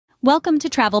Welcome to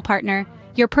Travel Partner,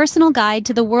 your personal guide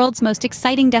to the world's most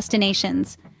exciting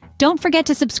destinations. Don't forget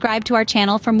to subscribe to our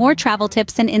channel for more travel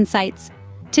tips and insights.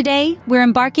 Today, we're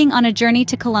embarking on a journey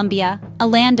to Colombia, a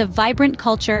land of vibrant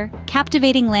culture,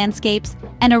 captivating landscapes,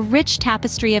 and a rich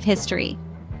tapestry of history.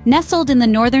 Nestled in the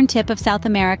northern tip of South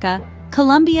America,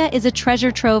 Colombia is a treasure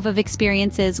trove of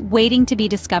experiences waiting to be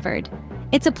discovered.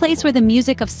 It's a place where the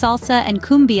music of salsa and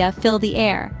cumbia fill the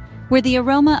air, where the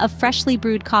aroma of freshly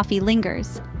brewed coffee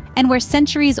lingers, and where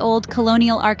centuries-old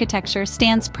colonial architecture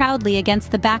stands proudly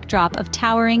against the backdrop of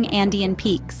towering Andean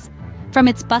peaks. From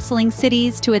its bustling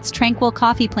cities to its tranquil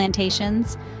coffee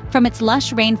plantations, from its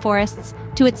lush rainforests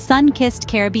to its sun-kissed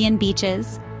Caribbean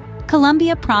beaches,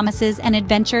 Colombia promises an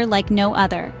adventure like no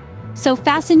other. So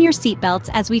fasten your seatbelts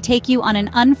as we take you on an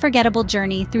unforgettable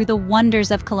journey through the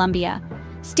wonders of Colombia.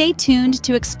 Stay tuned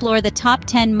to explore the top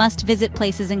 10 must-visit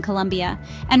places in Colombia.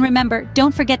 And remember,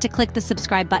 don't forget to click the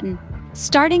subscribe button.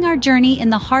 Starting our journey in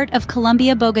the heart of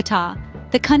Colombia, Bogota,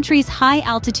 the country's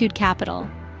high-altitude capital.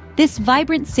 This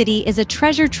vibrant city is a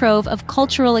treasure trove of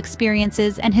cultural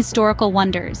experiences and historical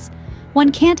wonders.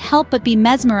 One can't help but be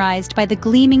mesmerized by the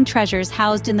gleaming treasures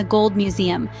housed in the Gold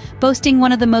Museum, boasting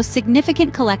one of the most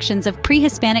significant collections of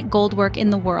pre-Hispanic gold work in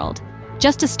the world.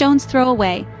 Just a stone's throw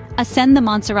away, ascend the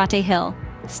Monserrate Hill.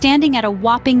 Standing at a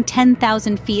whopping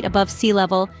 10,000 feet above sea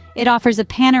level, it offers a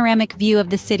panoramic view of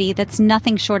the city that's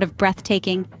nothing short of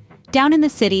breathtaking. Down in the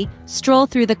city, stroll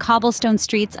through the cobblestone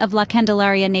streets of La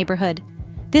Candelaria neighborhood.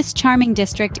 This charming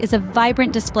district is a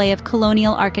vibrant display of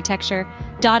colonial architecture,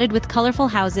 dotted with colorful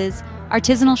houses,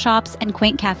 artisanal shops, and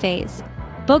quaint cafes.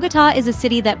 Bogota is a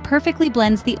city that perfectly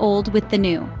blends the old with the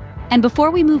new. And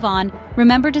before we move on,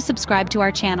 remember to subscribe to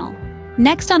our channel.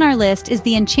 Next on our list is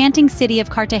the enchanting city of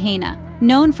Cartagena,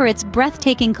 known for its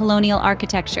breathtaking colonial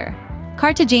architecture.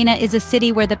 Cartagena is a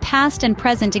city where the past and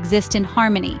present exist in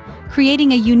harmony,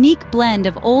 creating a unique blend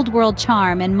of old-world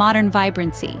charm and modern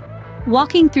vibrancy.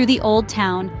 Walking through the old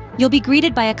town, you'll be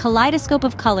greeted by a kaleidoscope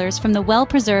of colors from the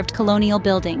well-preserved colonial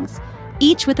buildings,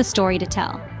 each with a story to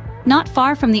tell. Not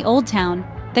far from the old town,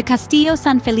 the Castillo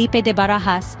San Felipe de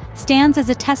Barajas stands as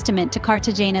a testament to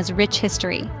Cartagena's rich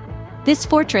history. This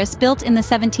fortress, built in the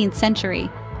 17th century,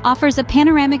 offers a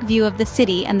panoramic view of the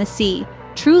city and the sea,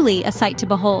 truly a sight to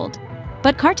behold.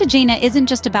 But Cartagena isn't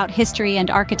just about history and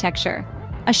architecture.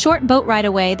 A short boat ride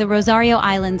away, the Rosario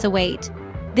Islands await.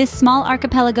 This small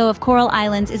archipelago of coral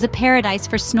islands is a paradise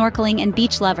for snorkeling and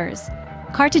beach lovers.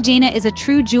 Cartagena is a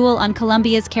true jewel on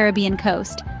Colombia's Caribbean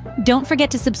coast. Don't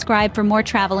forget to subscribe for more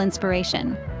travel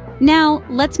inspiration. Now,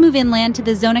 let's move inland to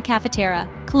the Zona Cafetera,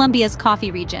 Colombia's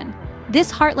coffee region.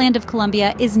 This heartland of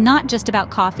Colombia is not just about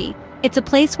coffee. It's a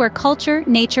place where culture,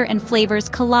 nature, and flavors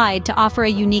collide to offer a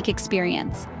unique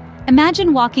experience.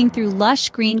 Imagine walking through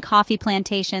lush green coffee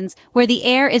plantations where the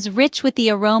air is rich with the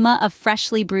aroma of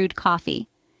freshly brewed coffee.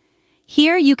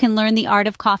 Here you can learn the art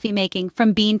of coffee making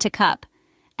from bean to cup.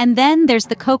 And then there's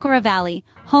the Cocora Valley,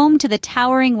 home to the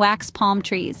towering wax palm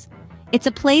trees. It's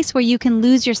a place where you can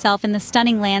lose yourself in the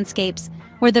stunning landscapes,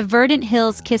 where the verdant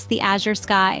hills kiss the azure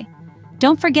sky.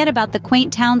 Don't forget about the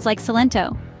quaint towns like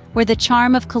Salento, where the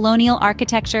charm of colonial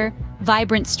architecture,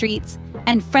 vibrant streets,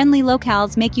 and friendly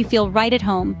locales make you feel right at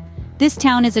home. This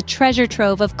town is a treasure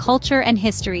trove of culture and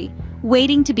history,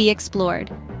 waiting to be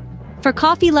explored. For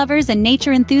coffee lovers and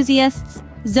nature enthusiasts,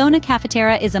 Zona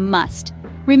Cafetera is a must.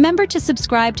 Remember to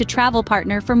subscribe to Travel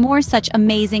Partner for more such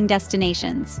amazing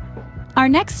destinations. Our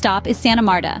next stop is Santa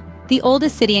Marta, the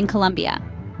oldest city in Colombia.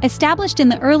 Established in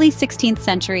the early 16th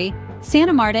century,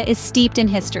 Santa Marta is steeped in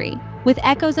history, with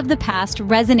echoes of the past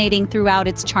resonating throughout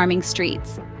its charming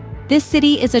streets. This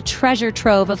city is a treasure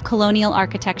trove of colonial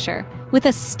architecture, with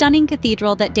a stunning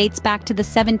cathedral that dates back to the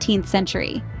 17th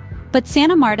century. But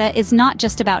Santa Marta is not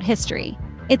just about history.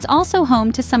 It's also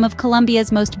home to some of Colombia's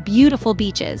most beautiful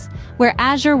beaches, where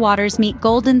azure waters meet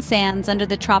golden sands under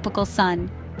the tropical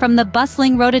sun. From the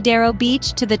bustling Rodadero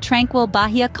beach to the tranquil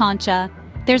Bahia Concha,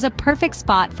 there's a perfect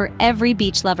spot for every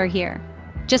beach lover here.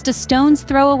 Just a stone's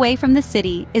throw away from the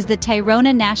city is the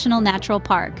Tayrona National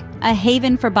Park, a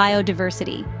haven for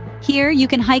biodiversity. Here, you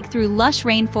can hike through lush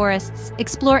rainforests,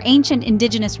 explore ancient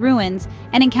indigenous ruins,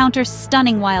 and encounter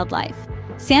stunning wildlife.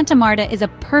 Santa Marta is a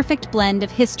perfect blend of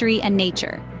history and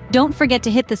nature. Don't forget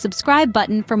to hit the subscribe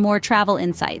button for more travel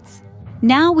insights.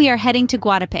 Now we are heading to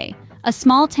Guadape, a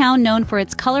small town known for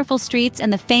its colorful streets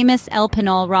and the famous El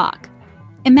Pinol Rock.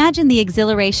 Imagine the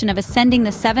exhilaration of ascending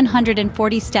the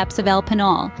 740 steps of El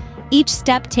Pinol, each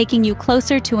step taking you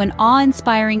closer to an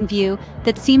awe-inspiring view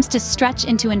that seems to stretch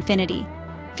into infinity.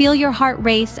 Feel your heart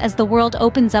race as the world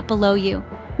opens up below you,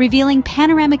 revealing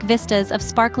panoramic vistas of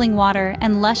sparkling water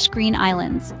and lush green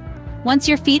islands. Once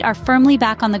your feet are firmly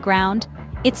back on the ground,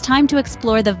 it's time to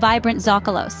explore the vibrant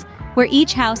Zócalos, where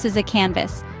each house is a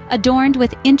canvas, adorned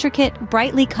with intricate,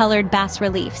 brightly colored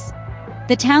bas-reliefs.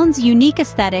 The town's unique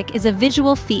aesthetic is a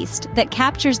visual feast that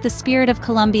captures the spirit of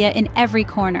Colombia in every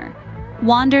corner.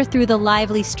 Wander through the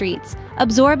lively streets,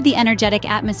 absorb the energetic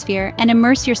atmosphere, and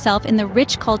immerse yourself in the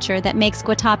rich culture that makes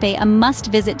Guatapé a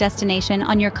must-visit destination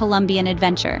on your Colombian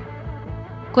adventure.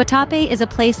 Guatapé is a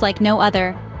place like no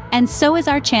other, and so is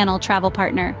our channel travel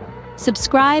partner.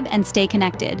 Subscribe and stay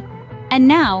connected. And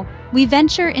now, we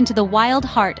venture into the wild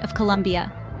heart of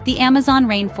Colombia, the Amazon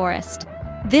rainforest.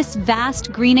 This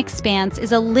vast green expanse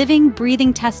is a living,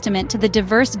 breathing testament to the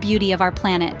diverse beauty of our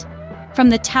planet. From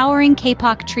the towering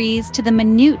kapok trees to the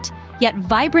minute yet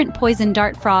vibrant poison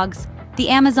dart frogs, the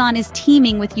Amazon is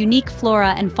teeming with unique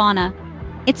flora and fauna.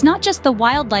 It's not just the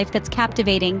wildlife that's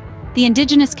captivating. The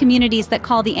indigenous communities that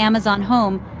call the Amazon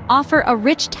home offer a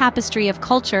rich tapestry of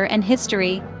culture and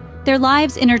history. Their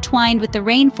lives intertwined with the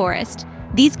rainforest,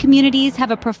 these communities have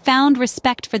a profound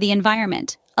respect for the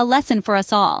environment, a lesson for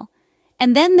us all.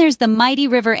 And then there's the mighty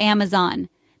river Amazon.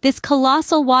 This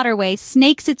colossal waterway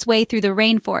snakes its way through the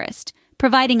rainforest,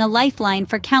 providing a lifeline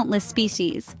for countless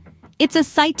species. It's a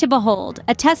sight to behold,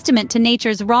 a testament to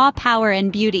nature's raw power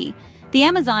and beauty. The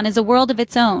Amazon is a world of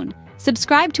its own.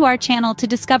 Subscribe to our channel to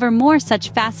discover more such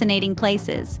fascinating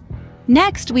places.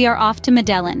 Next, we are off to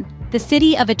Medellin, the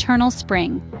city of eternal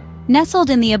spring.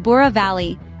 Nestled in the Cocora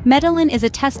Valley, Medellin is a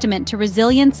testament to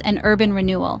resilience and urban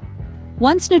renewal.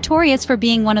 Once notorious for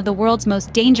being one of the world's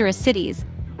most dangerous cities,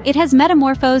 it has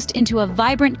metamorphosed into a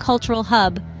vibrant cultural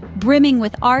hub, brimming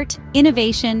with art,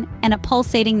 innovation, and a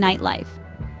pulsating nightlife.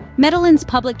 Medellin's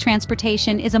public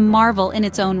transportation is a marvel in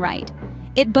its own right.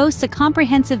 It boasts a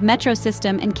comprehensive metro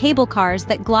system and cable cars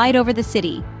that glide over the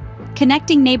city,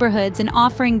 connecting neighborhoods and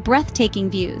offering breathtaking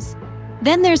views.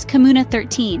 Then there's Comuna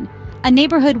 13, a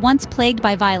neighborhood once plagued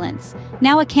by violence,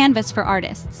 now a canvas for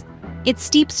artists. Its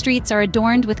steep streets are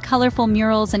adorned with colorful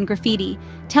murals and graffiti,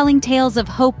 telling tales of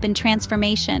hope and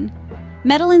transformation.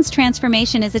 Medellin's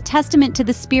transformation is a testament to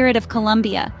the spirit of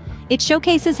Colombia. It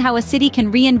showcases how a city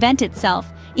can reinvent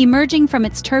itself, emerging from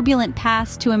its turbulent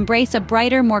past to embrace a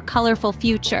brighter, more colorful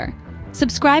future.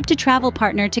 Subscribe to Travel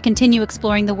Partner to continue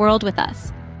exploring the world with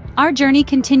us. Our journey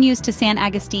continues to San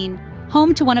Agustin,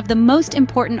 home to one of the most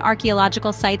important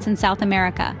archaeological sites in South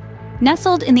America.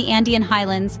 Nestled in the Andean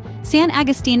highlands, San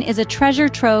Agustin is a treasure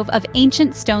trove of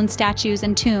ancient stone statues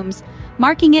and tombs,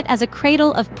 marking it as a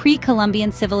cradle of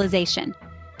pre-Columbian civilization.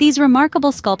 These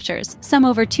remarkable sculptures, some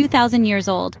over 2,000 years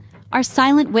old, are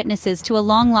silent witnesses to a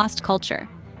long-lost culture,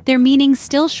 their meaning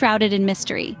still shrouded in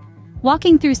mystery.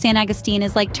 Walking through San Agustin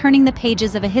is like turning the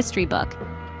pages of a history book,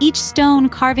 each stone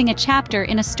carving a chapter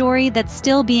in a story that's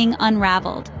still being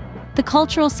unraveled. The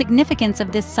cultural significance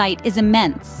of this site is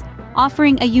immense,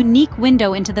 offering a unique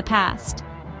window into the past.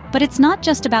 But it's not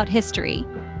just about history.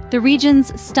 The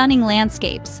region's stunning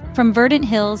landscapes, from verdant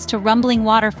hills to rumbling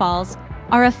waterfalls,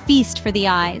 are a feast for the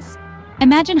eyes.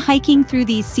 Imagine hiking through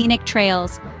these scenic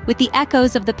trails, with the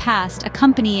echoes of the past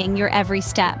accompanying your every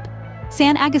step.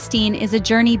 San Agustin is a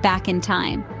journey back in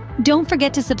time. Don't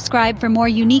forget to subscribe for more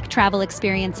unique travel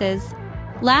experiences.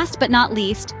 Last but not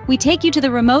least, we take you to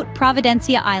the remote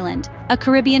Providencia Island, a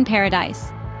Caribbean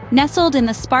paradise. Nestled in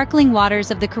the sparkling waters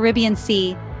of the Caribbean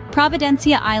Sea,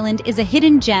 Providencia Island is a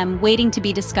hidden gem waiting to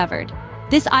be discovered.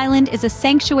 This island is a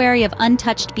sanctuary of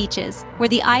untouched beaches, where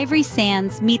the ivory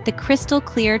sands meet the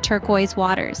crystal-clear turquoise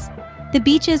waters. The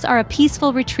beaches are a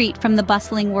peaceful retreat from the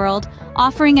bustling world,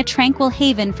 offering a tranquil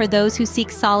haven for those who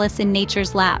seek solace in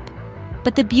nature's lap.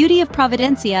 But the beauty of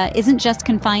Providencia isn't just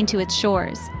confined to its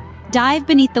shores. Dive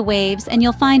beneath the waves and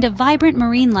you'll find a vibrant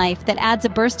marine life that adds a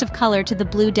burst of color to the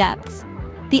blue depths.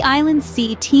 The island's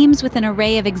sea teems with an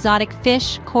array of exotic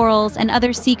fish, corals, and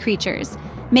other sea creatures,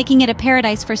 making it a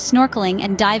paradise for snorkeling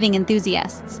and diving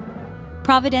enthusiasts.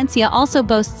 Providencia also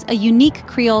boasts a unique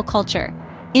Creole culture,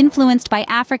 influenced by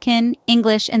African,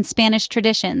 English, and Spanish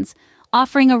traditions,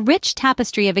 offering a rich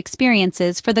tapestry of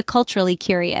experiences for the culturally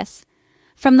curious.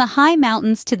 From the high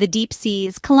mountains to the deep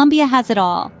seas, Colombia has it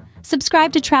all.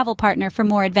 Subscribe to Travel Partner for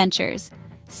more adventures.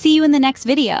 See you in the next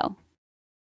video.